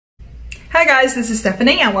Hi guys, this is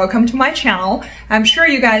Stephanie and welcome to my channel. I'm sure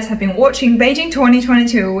you guys have been watching Beijing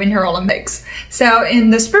 2022 Winter Olympics. So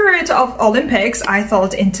in the spirit of Olympics, I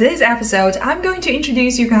thought in today's episode, I'm going to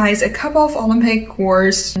introduce you guys a couple of Olympic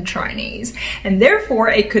words in Chinese, and therefore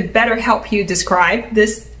it could better help you describe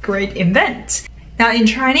this great event. Now in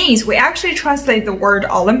Chinese, we actually translate the word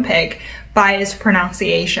Olympic by its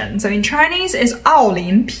pronunciation. So in Chinese is 奥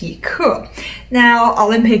林匹克. Now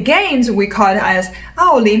Olympic Games we call it as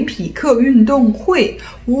奥林匹克运动会.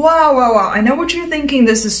 Wow, I know what you're thinking,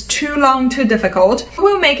 this is too long, too difficult.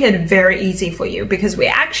 We'll make it very easy for you because we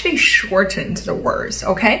actually shortened the words,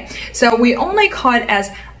 okay? So we only call it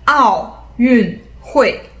as 奥运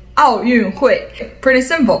会. 奥运会. Pretty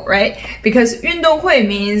simple, right? Because 运动会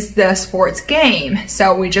means the sports game,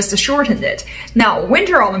 so we just shortened it. Now,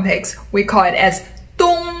 Winter Olympics, we call it as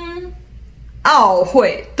冬奥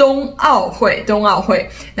会. 冬奥会.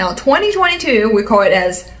 Now, 2022, we call it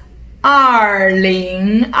as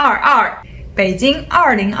 2022. 北京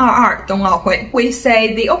2022冬奥会. We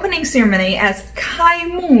say the opening ceremony as 开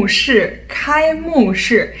幕式,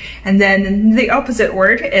 and then the opposite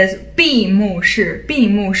word is 闭幕式.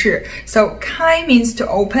 So 开 means to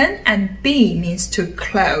open and 闭 means to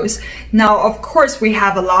close. Now, of course, we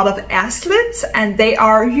have a lot of athletes and they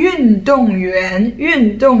are 运动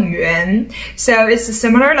员. So it's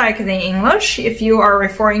similar like in English. If you are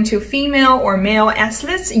referring to female or male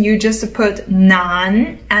athletes, you just put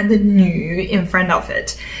男 and 女 in front of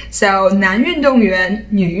it. So 男运动员,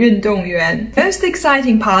 女运动员. Most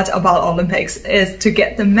exciting part about Olympics is to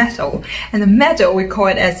get the medal. And the medal we call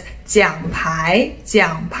it as 奖牌.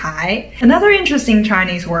 Another interesting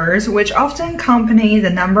Chinese word which often accompany the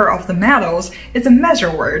number of the medals is a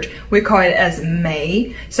measure word. We call it as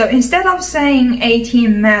枚. So instead of saying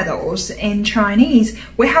 18 medals in Chinese,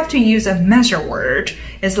 we have to use a measure word.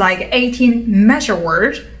 It's like 18 measure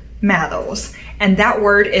word medals. And that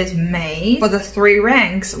word is 枚. For the three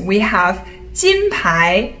ranks, we have 金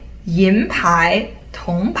牌, 银牌,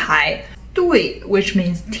 铜牌. 队, which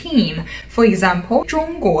means team. For example,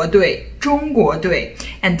 中国队,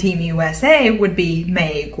 and Team USA would be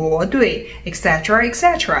美国队,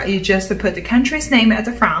 etc. You just put the country's name at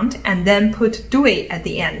the front and then put 队 at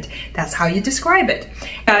the end. That's how you describe it.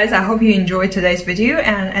 Guys, I hope you enjoyed today's video,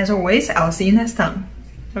 and as always, I'll see you next time.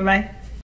 Bye bye.